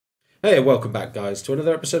Hey, welcome back, guys, to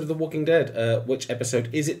another episode of The Walking Dead. Which episode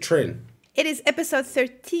is it, Trin? It is episode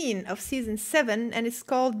 13 of season 7, and it's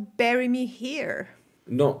called Bury Me Here.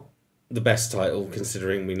 Not the best title,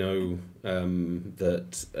 considering we know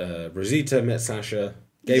that Rosita met Sasha,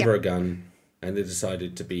 gave her a gun, and they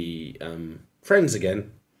decided to be friends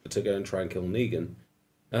again to go and try and kill Negan.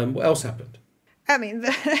 What else happened? I mean,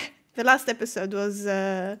 the last episode was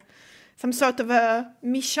some sort of a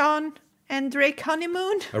Michonne and Drake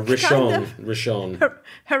honeymoon. A Rishon.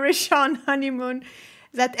 A Rishon honeymoon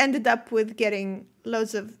that ended up with getting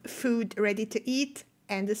loads of food ready to eat,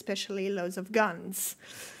 and especially loads of guns.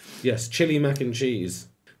 Yes, chili mac and cheese.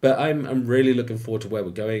 But I'm really looking forward to where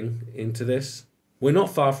we're going into this. We're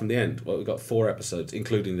not far from the end. Well, we've got 4 episodes,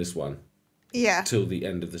 including this one. Yeah. Till the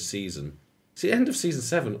end of the season. See, end of season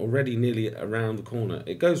 7 already nearly around the corner.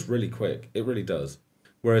 It goes really quick. It really does.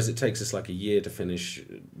 Whereas it takes us like a year to finish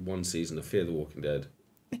one season of Fear the Walking Dead.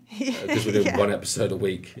 Because we're doing 1 episode a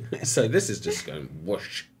week. So this is just going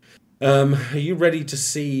whoosh. Are you ready to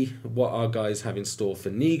see what our guys have in store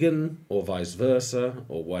for Negan, or vice versa,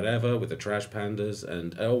 or whatever, with the trash pandas?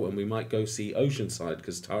 And we might go see Oceanside,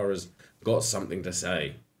 because Tara's got something to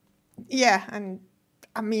say. Yeah, and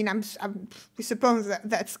I mean, we suppose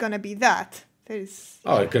that's going to be that.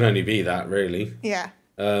 It can only be that, really. Yeah.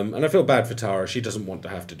 And I feel bad for Tara. She doesn't want to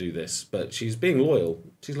have to do this, but she's being loyal.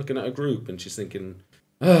 She's looking at her group and she's thinking,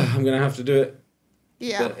 I'm going to have to do it.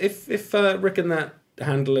 Yeah. But if Rick and that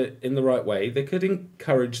handle it in the right way, they could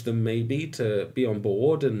encourage them maybe to be on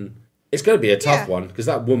board. And it's going to be a tough one, because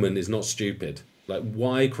that woman is not stupid. Like,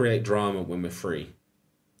 why create drama when we're free?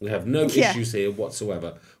 We have no issues here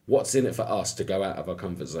whatsoever. What's in it for us to go out of our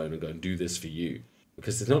comfort zone and go and do this for you?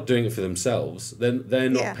 Because they're not doing it for themselves. Then they're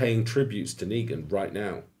not paying tributes to Negan right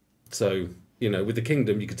now. So, with the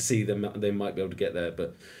kingdom, you could see them. They might be able to get there.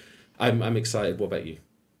 But I'm excited. What about you?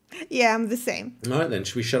 Yeah, I'm the same. All right, then.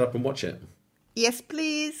 Should we shut up and watch it? Yes,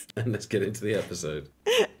 please. And let's get into the episode.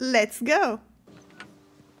 Let's go.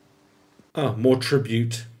 Oh, more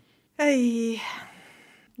tribute. Hey,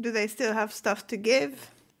 do they still have stuff to give?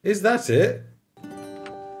 Is that it?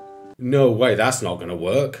 No way, that's not going to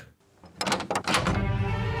work.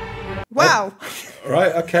 Wow.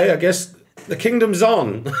 Right, okay, I guess the kingdom's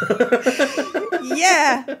on.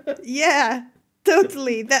 yeah,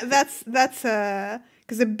 totally. That's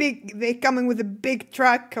because they're coming with a big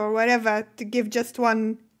truck or whatever to give just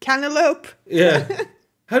one cantaloupe. Yeah.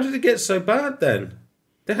 How did it get so bad then?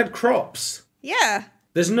 They had crops. Yeah.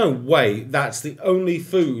 There's no way that's the only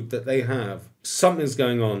food that they have. Something's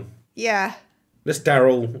going on. Yeah. This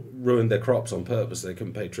Daryl ruined their crops on purpose so they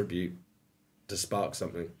couldn't pay tribute to spark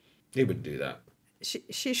something. He would do that.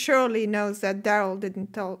 She surely knows that Daryl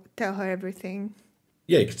didn't tell her everything.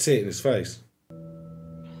 Yeah, you could see it in his face.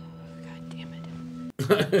 God damn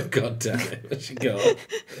it. God damn it. Where's she go?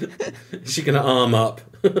 Is she going to arm up?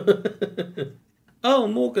 Oh,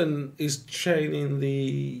 Morgan is training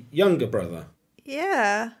the younger brother.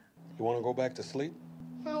 Yeah. You want to go back to sleep?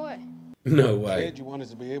 No way. No way. You said you wanted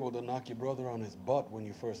to be able to knock your brother on his butt when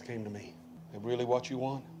you first came to me. Is really what you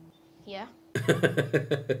want? Yeah.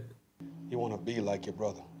 You want to be like your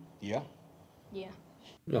brother, yeah? Yeah.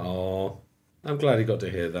 Aw, I'm glad he got to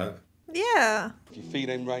hear that. Yeah. If your feet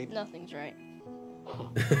ain't right. Nothing's right.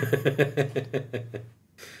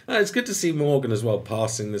 It's good to see Morgan as well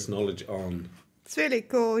passing this knowledge on. It's really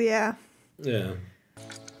cool, yeah. Yeah.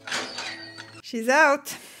 She's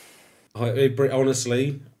out.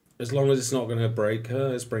 Honestly, as long as it's not going to break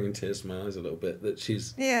her, it's bringing tears to my eyes a little bit that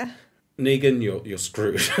she's... Yeah. Negan, you're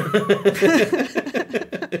screwed.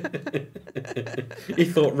 He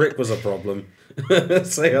thought Rick was a problem.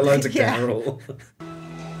 Say hello to Carol.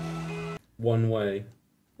 One way.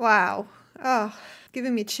 Wow. Oh,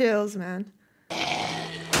 giving me chills, man.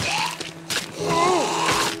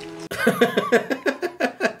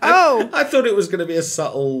 Oh! I thought it was going to be a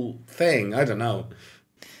subtle thing. I don't know.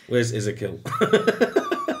 Where's Ezekiel?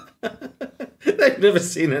 They've never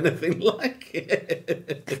seen anything like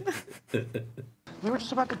it. We were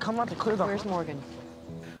just about to come out to clear the... Where's Morgan?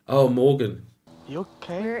 Oh, Morgan. You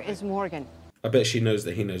okay? Where is Morgan? I bet she knows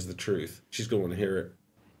that he knows the truth. She's going to want to hear it.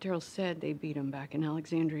 Daryl said they beat him back in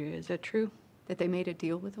Alexandria. Is that true? That they made a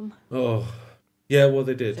deal with him? Oh, yeah, well,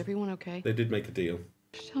 they did. Is everyone okay? They did make a deal.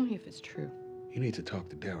 Just tell me if it's true. You need to talk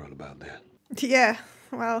to Daryl about that. Yeah,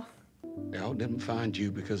 well... Daryl didn't find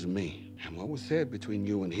you because of me. And what was said between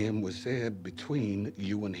you and him was said between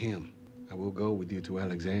you and him. I will go with you to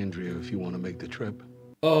Alexandria if you want to make the trip.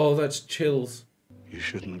 Oh, that's chills. You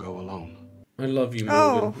shouldn't go alone. I love you,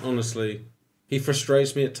 Morgan, honestly. He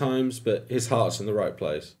frustrates me at times, but his heart's in the right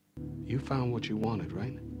place. You found what you wanted,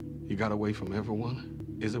 right? You got away from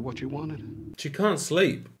everyone? Is it what you wanted? She can't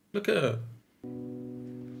sleep. Look at her.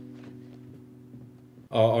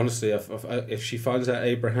 Oh, honestly, if she finds out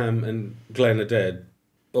Abraham and Glenn are dead,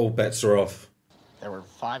 all bets are off. There were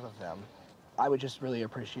 5 of them. I would just really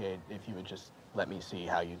appreciate if you would just let me see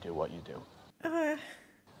how you do what you do.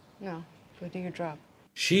 No, go do your job.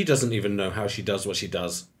 She doesn't even know how she does what she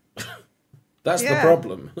does. That's the Yeah.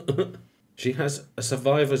 problem. She has a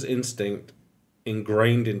survivor's instinct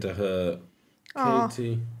ingrained into her. Aw.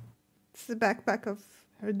 Katie. It's the backpack of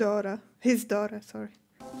her daughter. His daughter, sorry.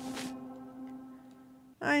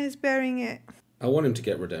 He's bearing it. I want him to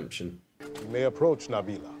get redemption. You may approach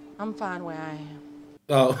Nabila. I'm fine where I am.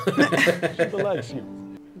 Oh. She likes you.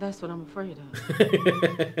 That's what I'm afraid of.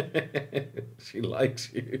 She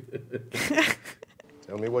likes you.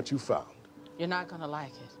 Tell me what you found. You're not gonna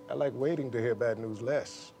like it. I like waiting to hear bad news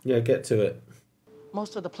less. Yeah, get to it.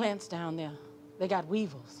 Most of the plants down there, they got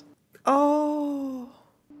weevils. Oh.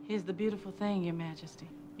 Here's the beautiful thing, Your Majesty.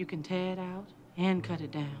 You can tear it out and cut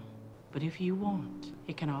it down. But if you want,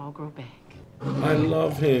 it can all grow back. I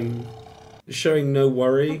love him. Showing no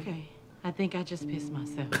worry. Okay, I think I just pissed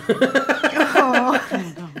myself.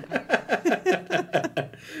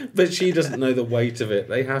 But she doesn't know the weight of it.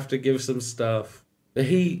 They have to give some stuff. But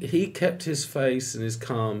he kept his face and his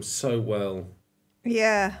calm so well.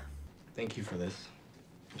 Yeah. Thank you for this.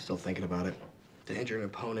 I'm still thinking about it. To injure an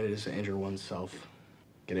opponent is to injure oneself.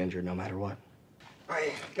 Get injured no matter what.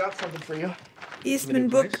 I got something for you. Eastman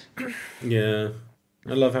book. Yeah.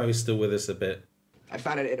 I love how he's still with us a bit. I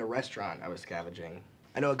found it in a restaurant I was scavenging.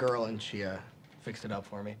 I know a girl and she fixed it up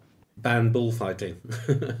for me. Ban bullfighting.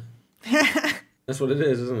 That's what it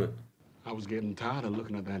is, isn't it? I was getting tired of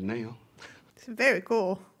looking at that nail. It's a very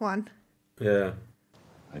cool one. Yeah.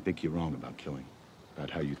 I think you're wrong about killing. About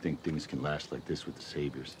how you think things can last like this with the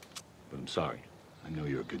saviors. But I'm sorry. I know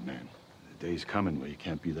you're a good man. The day's coming where you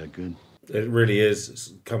can't be that good. It really is.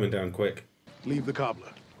 It's coming down quick. Leave the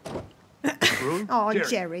cobbler. Oh,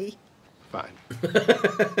 Jerry. Fine.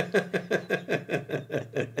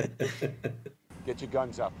 Get your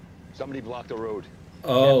guns up. Somebody block the road.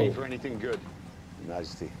 Oh. Can't be for anything good. Your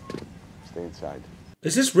Majesty, stay inside.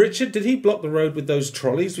 Is this Richard? Did he block the road with those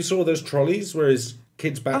trolleys? We saw those trolleys where his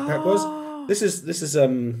kid's backpack was. This is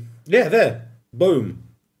yeah, there. Boom.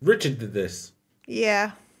 Richard did this.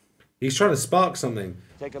 Yeah. He's trying to spark something.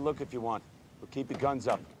 Take a look if you want, but keep your guns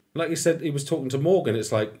up. Like you said, he was talking to Morgan.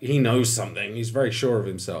 It's like he knows something. He's very sure of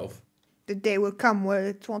himself. The day will come where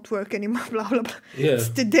it won't work anymore, blah, blah, blah. Yeah. It's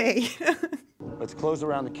the day. Let's close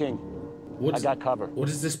around the king. I got cover. What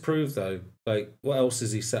does this prove, though? Like, what else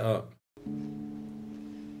is he set up?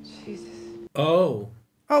 Jesus. Oh.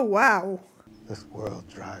 Oh, wow. This world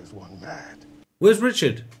drives one mad. Where's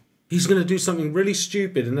Richard? He's going to do something really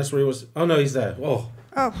stupid, and that's where he was. Oh, no, he's there. Oh.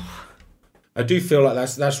 Oh. I do feel like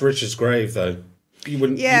that's Richard's grave, though. You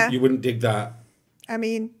wouldn't, Yeah. you wouldn't dig that. I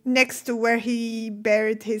mean, next to where he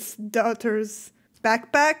buried his daughter's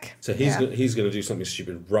backpack. So he's going to do something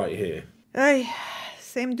stupid right here. Ay,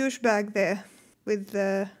 same douchebag there with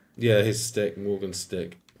the... Yeah, his stick, Morgan's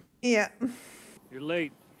stick. Yeah. You're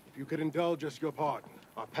late. If you could indulge us your pardon.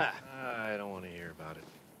 Our path. I don't want to hear about it.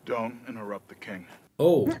 Don't interrupt the king.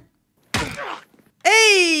 Oh.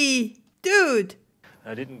 Hey! Dude!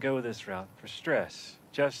 I didn't go this route for stress.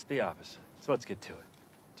 Just the opposite. So let's get to it.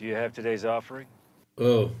 Do you have today's offering?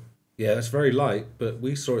 Oh. Yeah, that's very light, but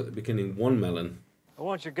we saw at the beginning 1 melon. I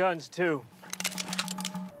want your guns, too.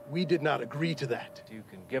 We did not agree to that. You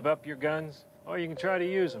can give up your guns, or you can try to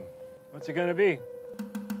use them. What's it gonna be?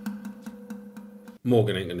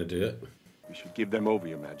 Morgan ain't going to do it. We should give them over,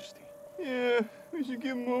 Your Majesty. Yeah, we should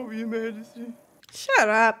give him over, Your Majesty. Shut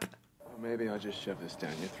up. Or maybe I'll just shove this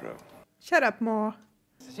down your throat. Shut up more.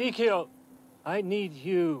 Ezekiel, I need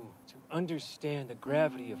you to understand the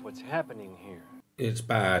gravity of what's happening here. It's I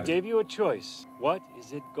bad. gave you a choice. What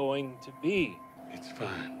is it going to be? It's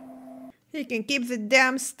fine. He can keep the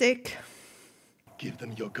damn stick. Give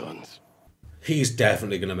them your guns. He's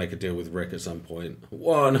definitely going to make a deal with Rick at some point.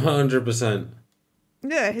 100%.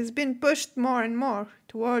 Yeah, he's been pushed more and more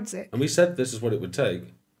towards it. And we said this is what it would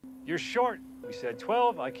take. You're short. We said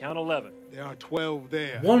 12, I count 11. There are 12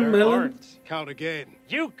 there. 1 There melon? aren't. Count again.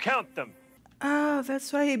 You count them. Oh,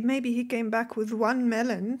 that's why maybe he came back with 1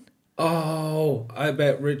 melon. Oh, I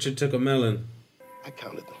bet Richard took a melon. I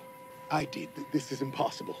counted them. I did. This is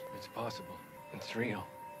impossible. It's possible. It's real.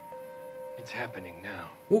 It's happening now.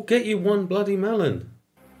 We'll get you 1 bloody melon.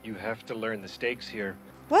 You have to learn the stakes here.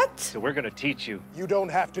 What? So we're gonna teach you. You don't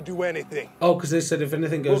have to do anything. Oh, because they said if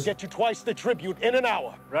anything We'll goes... get you twice the tribute in an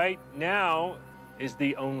hour. Right now is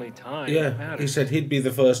the only time it Yeah, matters. he said he'd be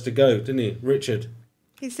the first to go, didn't he? Richard.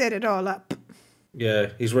 He set it all up.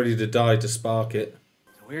 Yeah, he's ready to die to spark it.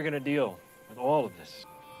 So we're gonna deal with all of this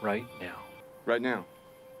right now. Right now.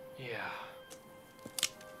 Yeah.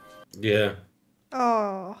 Yeah.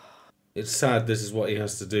 Oh. It's sad this is what he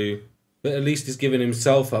has to do. But at least he's giving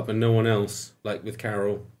himself up and no one else, like with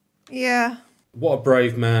Carol. Yeah. What a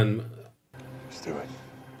brave man. Let's do it.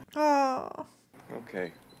 Oh.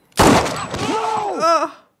 Okay.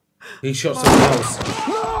 Oh. He shot someone else.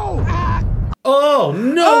 No! Oh,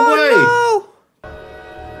 no way! No!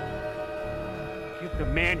 Give the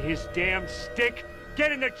man his damn stick.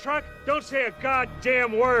 Get in the truck. Don't say a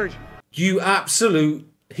goddamn word. You absolute...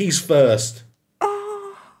 He's first.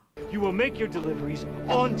 You will make your deliveries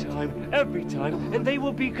on time, every time, and they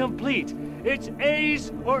will be complete. It's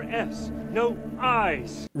A's or F's, no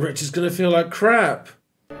I's. Rich is gonna feel like crap.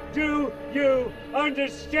 Do you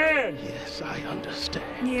understand? Yes, I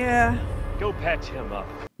understand. Yeah. Go patch him up.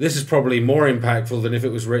 This is probably more impactful than if it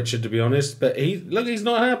was Richard, to be honest. But he's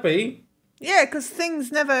not happy. Yeah, because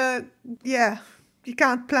things never... Yeah. You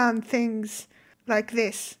can't plan things like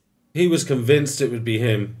this. He was convinced it would be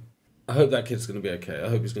him. I hope that kid's going to be okay. I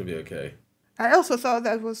hope he's going to be okay. I also thought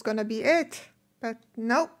that was going to be it. But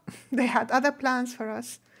nope. They had other plans for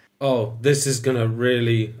us. Oh, this is going to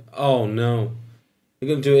really... Oh, no. You're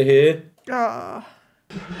going to do it here? Oh.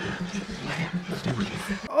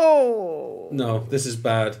 Oh. No, this is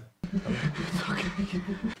bad. It's okay.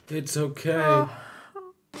 It's okay. Oh.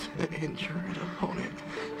 To injure an opponent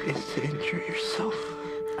is to injure yourself.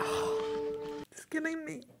 It's killing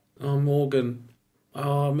me. Oh, Morgan.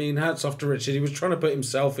 Oh, I mean, hats off to Richard. He was trying to put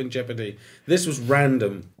himself in jeopardy. This was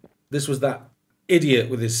random. This was that idiot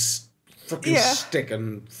with his fucking stick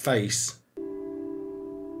and face.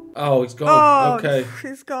 Oh, it's gone. Oh, okay.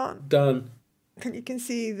 He's gone. Done. And you can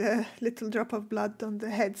see the little drop of blood on the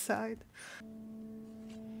head side.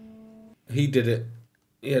 He did it.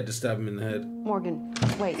 He had to stab him in the head. Morgan,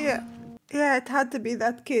 wait. Yeah. Yeah, it had to be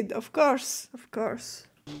that kid. Of course. Of course.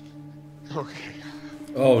 Okay.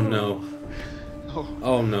 Oh, no.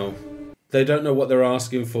 Oh, no. They don't know what they're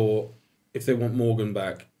asking for if they want Morgan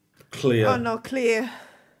back. Clear. Oh, no, clear.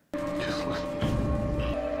 Just let me.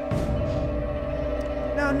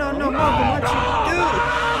 No, no, no, Morgan, what you do?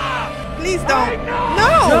 Please don't.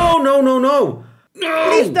 No! No, no, no, no! No!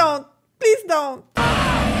 Please don't. Please don't.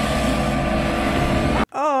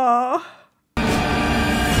 Oh.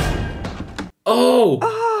 Oh!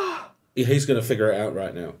 Oh. He's going to figure it out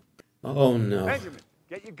right now. Oh, no. Benjamin,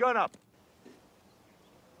 get your gun up.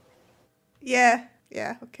 Yeah.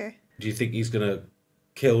 Yeah, okay. Do you think he's going to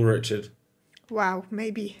kill Richard? Wow,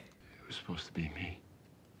 maybe. It was supposed to be me.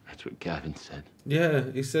 That's what Gavin said.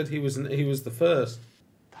 Yeah, he said he was the first.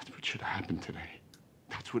 That's what should have happened today.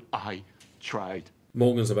 That's what I tried.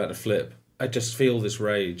 Morgan's about to flip. I just feel this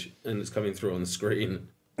rage, and it's coming through on the screen.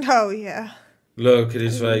 Oh, yeah. Look at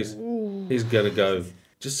his face. Ooh. He's going to go.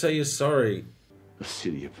 Just say you're sorry. A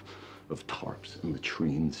city of tarps and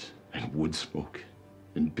latrines and wood smoke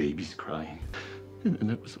and babies crying. And then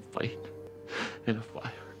there was a fight and a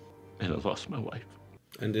fire. And I lost my wife.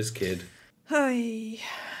 And his kid. Hi.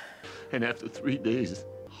 And after 3 days,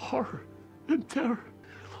 horror and terror,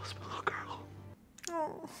 I lost my little girl.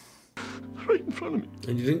 Oh. Right in front of me.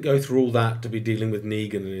 And you didn't go through all that to be dealing with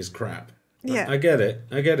Negan and his crap. Yeah. I get it.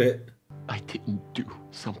 I get it. I didn't do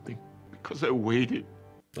something because I waited.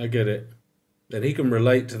 I get it. Then he can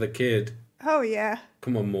relate to the kid. Oh, yeah.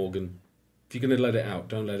 Come on, Morgan. If you're going to let it out,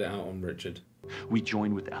 don't let it out on Richard. We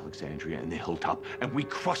joined with Alexandria and the Hilltop, and we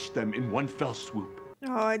crushed them in one fell swoop.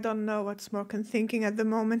 Oh, I don't know what's Morgan thinking at the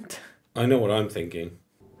moment. I know what I'm thinking.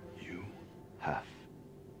 You have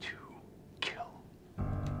to kill.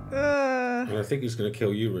 And I think he's going to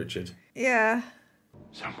kill you, Richard. Yeah.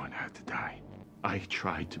 Someone had to die. I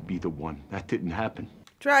tried to be the one. That didn't happen.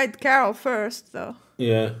 Tried Carol first, though.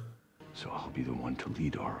 Yeah. So I'll be the one to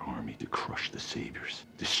lead our army to crush the saviors,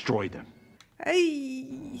 destroy them.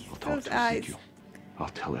 Hey, I'll talk those to eyes. Ezekiel. I'll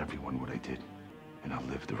tell everyone what I did, and I'll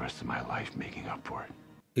live the rest of my life making up for it.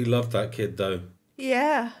 He loved that kid, though.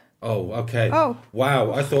 Yeah. Oh, okay. Oh.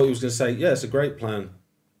 Wow, I thought he was going to say, yeah, it's a great plan.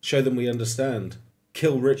 Show them we understand.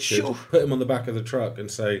 Kill Richard, Sure. put him on the back of the truck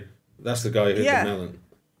and say, that's the guy who hit Yeah. the melon.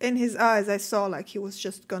 In his eyes, I saw like he was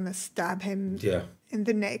just gonna stab him Yeah. in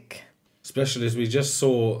the neck. Especially as we just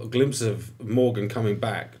saw a glimpse of Morgan coming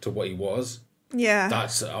back to what he was. Yeah.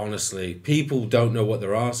 That's honestly, people don't know what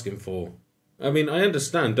they're asking for. I mean, I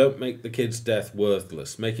understand, don't make the kid's death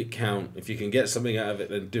worthless. Make it count. If you can get something out of it,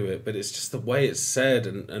 then do it. But it's just the way it's said,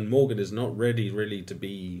 and Morgan is not ready really to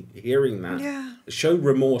be hearing that. Yeah. Show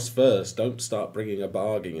remorse first. Don't start bringing a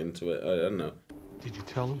bargaining into it. I don't know. Did you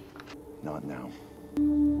tell him? Not now.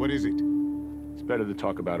 What is it? It's better to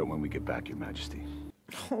talk about it when we get back, Your Majesty.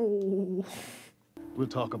 Oh. We'll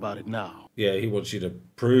talk about it now. Yeah, he wants you to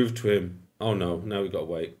prove to him. Oh no, now we got to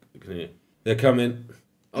wait. They're coming.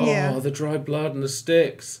 Oh, Yeah. the dry blood and the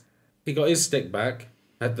sticks. He got his stick back.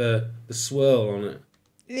 Had the swirl on it.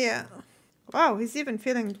 Yeah. Wow, he's even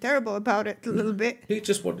feeling terrible about it a little bit. He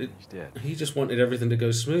just wanted everything to go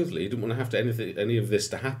smoothly. He didn't want to have any of this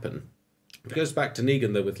to happen. He goes back to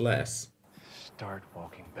Negan though with less. Start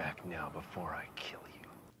walking back now before I kill you.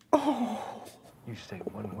 Oh. You say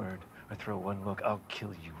one word or throw one look, I'll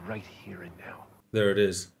kill you right here and now. There it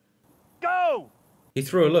is. Go! He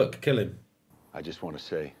threw a look. Kill him. I just want to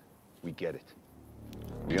say, we get it.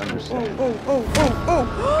 We understand. Oh.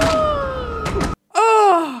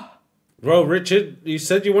 Oh. Well, Richard, you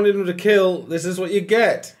said you wanted him to kill. This is what you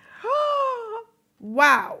get.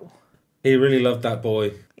 Wow. He really loved that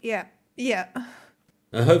boy. Yeah. Yeah.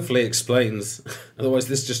 And hopefully it explains. Otherwise,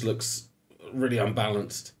 this just looks really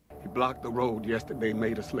unbalanced. He blocked the road yesterday,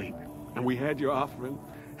 made us late. And we had your offering,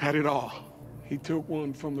 had it all. He took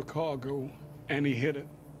one from the cargo, and he hid it.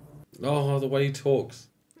 Oh, the way he talks.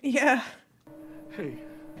 Yeah. Hey.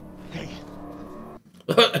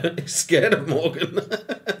 He's scared of Morgan.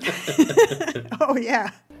 Oh, yeah.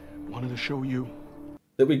 Wanted to show you.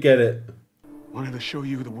 That we get it. Wanted to show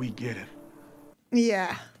you that we get it.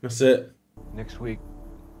 Yeah. That's it. Next week,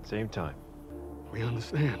 same time. We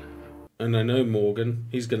understand. And I know Morgan.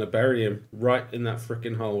 He's going to bury him right in that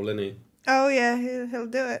frickin' hole, isn't he? Oh, yeah, he'll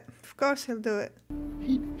do it. Of course he'll do it.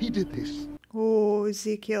 He did this. Oh,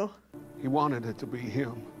 Ezekiel. He wanted it to be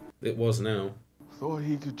him. It was now. Thought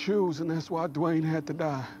he could choose, and that's why Dwayne had to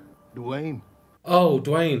die. Dwayne. Oh,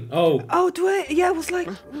 Dwayne. Oh. Oh, Dwayne. Yeah, it was like,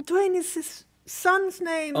 Dwayne is his son's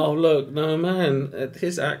name. Oh, look. No, man.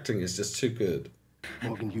 His acting is just too good.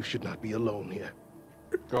 Morgan, you should not be alone here.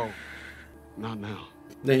 Go. Not now.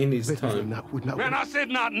 No, he needs time. Man, I said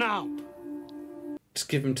not now. Just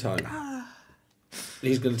give him time.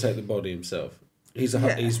 He's going to take the body himself. He's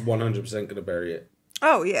 100% going to bury it.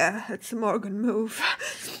 Oh, yeah, it's a Morgan move.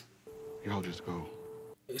 Y'all just go.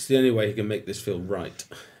 It's the only way he can make this feel right.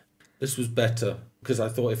 This was better, because I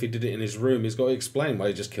thought if he did it in his room, he's got to explain why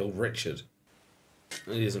he just killed Richard.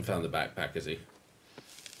 And he hasn't found the backpack, has he?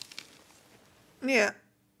 Yeah.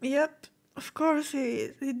 Yep. Of course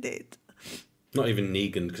he did. Not even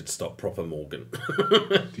Negan could stop proper Morgan.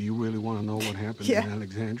 Do you really want to know what happened in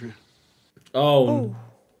Alexandria? Oh.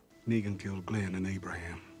 Negan killed Glenn and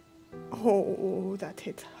Abraham. Oh, that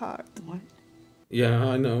hit hard. What? Yeah,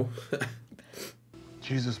 I know.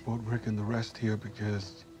 Jesus brought Rick and the rest here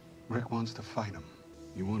because Rick wants to fight him.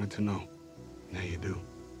 You wanted to know. Now you do.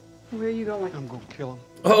 Where are you going? I'm going to kill him.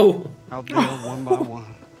 Oh. Out there one by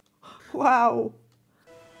one. Wow.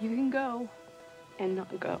 You can go and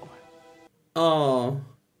not go. Oh.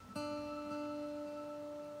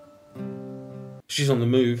 She's on the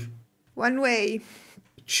move. One way.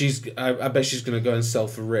 I bet she's going to go and sell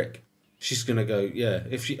for Rick. She's going to go, yeah.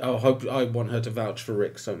 I want her to vouch for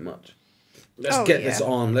Rick so much. Let's get this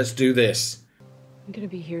on. Let's do this. I'm going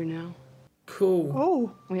to be here now. Cool.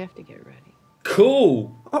 Oh. We have to get ready.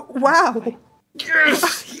 Cool. Oh, wow.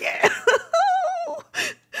 Yes. Yeah.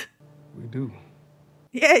 We do.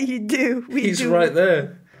 Yeah, you do. He's right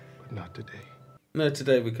there. But not today. No,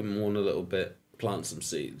 today we can mourn a little bit, plant some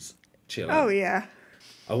seeds, chill. Oh, yeah.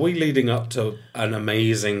 Are we leading up to an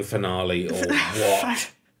amazing finale or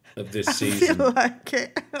what of this season? I feel like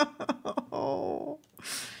it. Oh.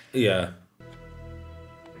 Yeah.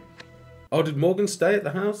 Oh, did Morgan stay at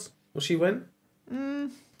the house? Well, she went?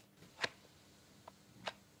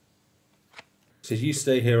 So you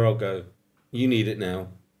stay here, I'll go. You need it now.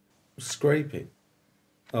 Scraping.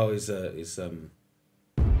 Oh, his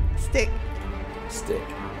Stick. stick.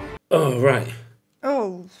 Oh, right.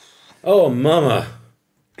 Oh. Oh, mama.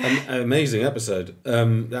 Amazing episode.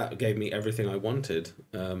 That gave me everything I wanted.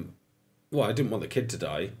 Well, I didn't want the kid to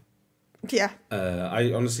die. Yeah.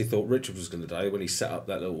 I honestly thought Richard was going to die when he set up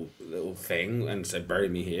that little thing and said, bury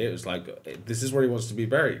me here. It was like, this is where he wants to be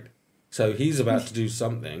buried. So he's about to do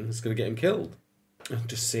something that's going to get him killed. And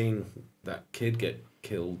just seeing that kid get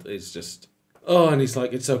killed is just... Oh, and he's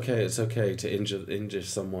like, it's okay to injure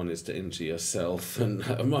someone is to injure yourself. And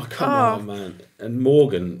come on, man. And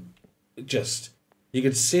Morgan, just... You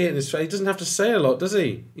can see it in his face. He doesn't have to say a lot, does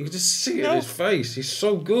he? You can just see it in his face. He's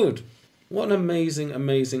so good. What an amazing,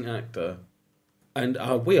 amazing actor. And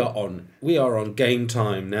we are on game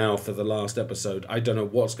time now for the last episode. I don't know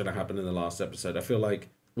what's going to happen in the last episode. I feel like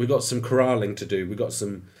we got some corralling to do. We got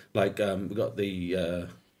some, like, we got the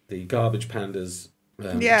garbage pandas,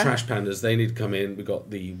 trash pandas. They need to come in. We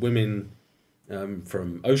got the women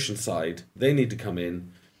from Oceanside. They need to come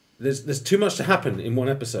in. there's too much to happen in one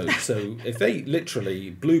episode. So if they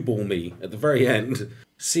literally blue ball me at the very end,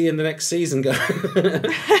 see you in the next season, guys,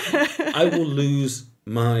 I will lose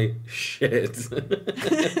my shit.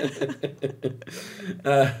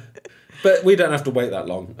 But we don't have to wait that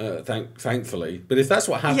long, thankfully. But if that's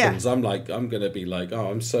what happens, I'm gonna be like,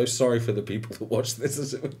 oh, I'm so sorry for the people that watch this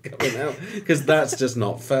as it was coming out, because that's just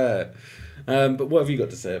not fair. But what have you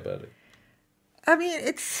got to say about it? I mean,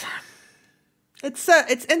 it's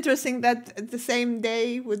interesting that the same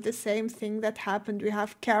day with the same thing that happened, we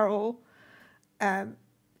have Carol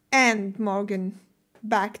and Morgan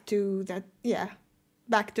back to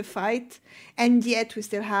fight, and yet we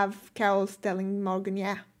still have Carol telling Morgan,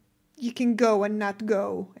 you can go and not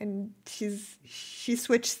go, and she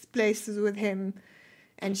switched places with him,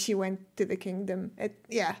 and she went to the kingdom.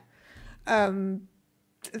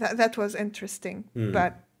 That was interesting.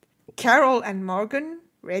 But Carol and Morgan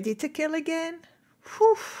ready to kill again?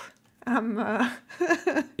 Whew.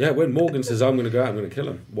 Yeah, when Morgan says, I'm going to go out, I'm going to kill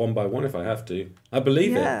him one by one if I have to. I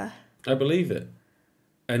believe it. I believe it.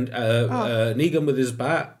 And Negan with his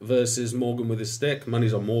bat versus Morgan with his stick.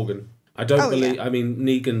 Money's on Morgan. I don't believe... I mean,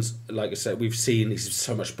 Negan's, like I said, we've seen he's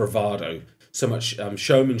so much bravado, so much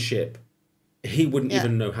showmanship. He wouldn't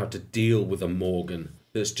even know how to deal with a Morgan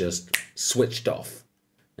that's just switched off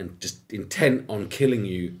and just intent on killing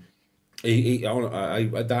you. He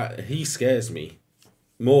scares me.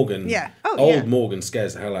 Morgan, Morgan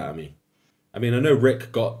scares the hell out of me. I mean, I know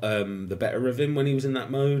Rick got the better of him when he was in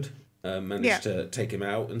that mode, managed to take him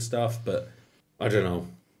out and stuff, but I don't know.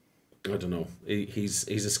 He's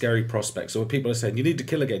a scary prospect. So when people are saying, you need to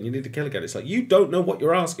kill again, it's like, you don't know what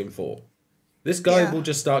you're asking for. This guy will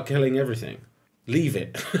just start killing everything. Leave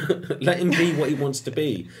it. Let him be what he wants to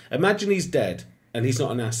be. Imagine he's dead and he's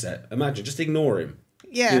not an asset. Imagine, just ignore him.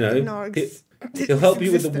 Yeah, he'll help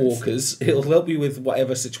you with the walkers. He'll help you with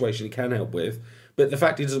whatever situation he can help with. But the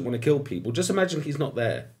fact he doesn't want to kill people, just imagine he's not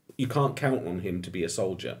there. You can't count on him to be a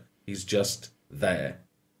soldier. He's just there.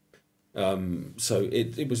 So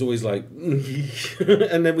it was always like,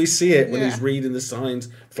 and then we see it when he's reading the signs,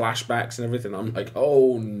 flashbacks and everything. I'm like,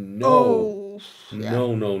 oh no,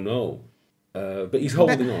 no. But he's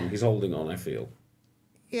holding on. He's holding on, I feel.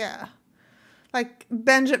 Yeah. Like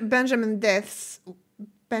Benjamin's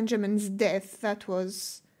death, that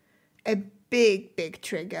was a big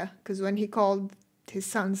trigger, because when he called his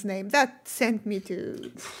son's name, that sent me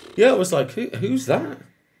to... Yeah, it was like, who's that?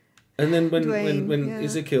 And then when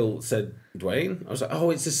Ezekiel said Dwayne, I was like, oh,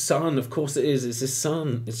 it's his son. Of course it is. It's his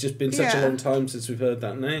son. It's just been such a long time since we've heard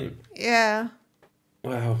that name. Yeah.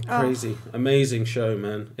 Wow, crazy. Amazing show,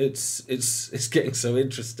 man. It's getting so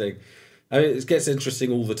interesting. I mean, it gets interesting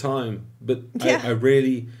all the time, but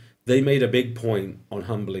they made a big point on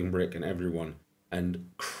humbling Rick and everyone and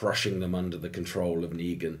crushing them under the control of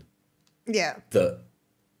Negan. Yeah.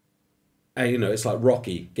 It's like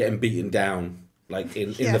Rocky getting beaten down, like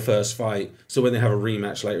in the first fight. So when they have a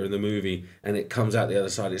rematch later in the movie and it comes out the other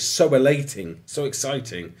side, it's so elating, so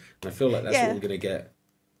exciting. And I feel like that's what we're going to get.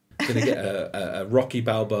 We're going to get a Rocky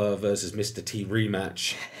Balboa versus Mr. T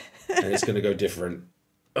rematch, and it's going to go different.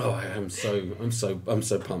 Oh, I'm so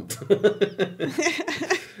pumped.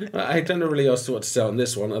 I don't know really else what to say on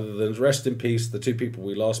this one other than rest in peace the two people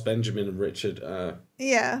we lost, Benjamin and Richard.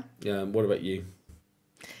 Yeah. What about you?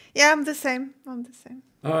 Yeah, I'm the same.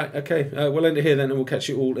 All right, okay. We'll end it here then, and we'll catch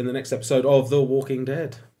you all in the next episode of The Walking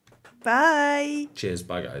Dead. Bye. Cheers.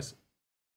 Bye, guys.